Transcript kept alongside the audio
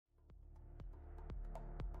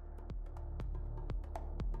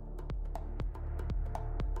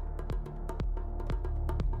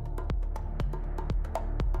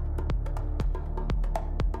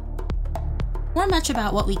We're much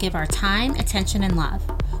about what we give our time, attention, and love.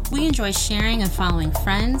 We enjoy sharing and following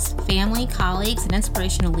friends, family, colleagues, and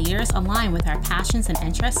inspirational leaders aligned with our passions and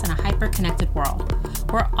interests in a hyper-connected world.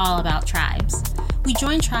 We're all about tribes. We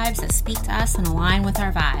join tribes that speak to us and align with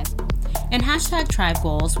our vibe. In Hashtag Tribe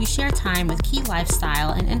Goals, we share time with key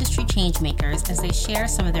lifestyle and industry changemakers as they share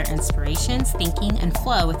some of their inspirations, thinking, and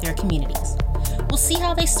flow with their communities. We'll see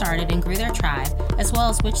how they started and grew their tribe, as well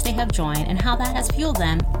as which they have joined and how that has fueled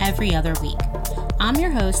them every other week. I'm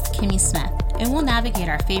your host, Kimmy Smith, and we'll navigate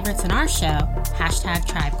our favorites in our show, Hashtag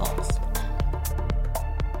Tribe Goals.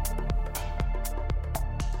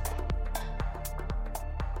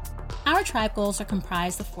 Our tribe goals are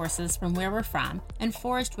comprised of forces from where we're from and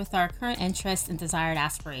forged with our current interests and desired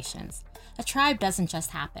aspirations. A tribe doesn't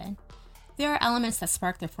just happen. There are elements that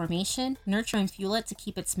spark their formation, nurture and fuel it to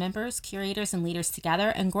keep its members, curators, and leaders together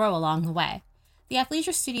and grow along the way. The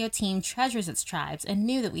Athleisure Studio team treasures its tribes and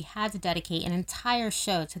knew that we had to dedicate an entire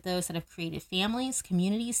show to those that have created families,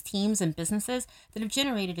 communities, teams, and businesses that have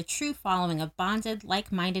generated a true following of bonded,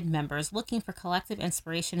 like-minded members looking for collective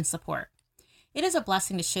inspiration and support. It is a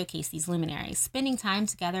blessing to showcase these luminaries, spending time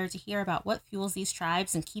together to hear about what fuels these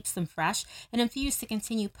tribes and keeps them fresh and infused to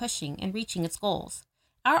continue pushing and reaching its goals.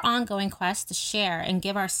 Our ongoing quest to share and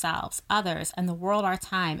give ourselves, others, and the world our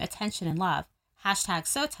time, attention, and love, Hashtag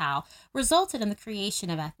SoTal, resulted in the creation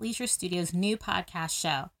of Athleisure Studio's new podcast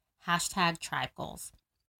show, Hashtag Tribe Goals.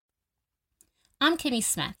 I'm Kimmy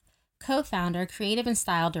Smith, co-founder, creative and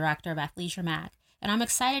style director of Athleisure Mag, and I'm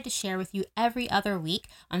excited to share with you every other week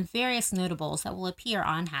on various notables that will appear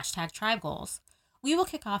on Hashtag Tribe Goals. We will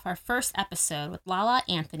kick off our first episode with Lala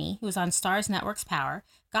Anthony, who is on Starz Network's Power,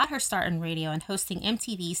 got her start in radio and hosting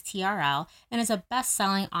MTV's TRL, and is a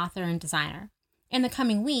best-selling author and designer. In the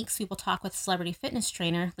coming weeks, we will talk with celebrity fitness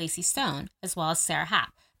trainer Lacey Stone, as well as Sarah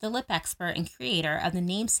Happ, the lip expert and creator of the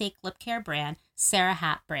namesake lip care brand, Sarah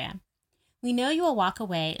Happ Brand. We know you will walk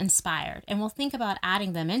away inspired and will think about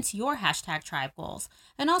adding them into your Hashtag Tribe Goals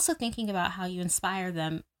and also thinking about how you inspire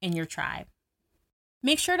them in your tribe.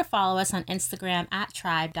 Make sure to follow us on Instagram at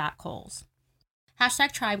tribe.goals.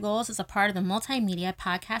 Hashtag Tribe Goals is a part of the multimedia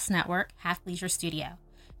podcast network, Athleisure Studio.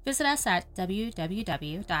 Visit us at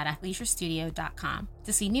www.athleisurestudio.com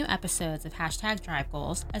to see new episodes of Hashtag Tribe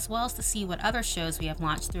Goals, as well as to see what other shows we have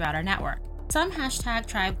launched throughout our network. Some Hashtag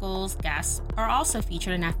Tribe Goals guests are also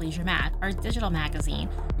featured in Athleisure Mag, our digital magazine,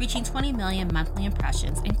 reaching 20 million monthly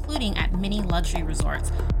impressions, including at many luxury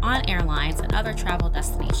resorts, on airlines, and other travel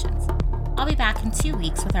destinations. I'll be back in 2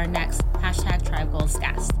 weeks with our next Hashtag Tribe Goals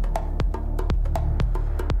guest.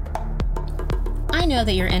 I know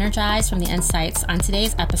that you're energized from the insights on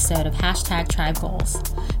today's episode of Hashtag Tribe Goals.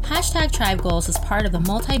 Hashtag Tribe Goals is part of the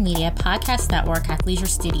multimedia podcast network Athleisure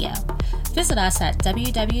Studio. Visit us at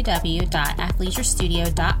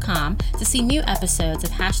www.athleisurestudio.com to see new episodes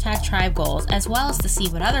of Hashtag Tribe Goals, as well as to see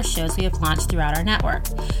what other shows we have launched throughout our network.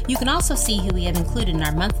 You can also see who we have included in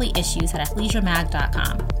our monthly issues at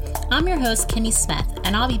athleisuremag.com. I'm your host, Kimmy Smith,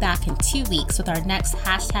 and I'll be back in 2 weeks with our next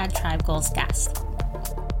Hashtag Tribe Goals guest.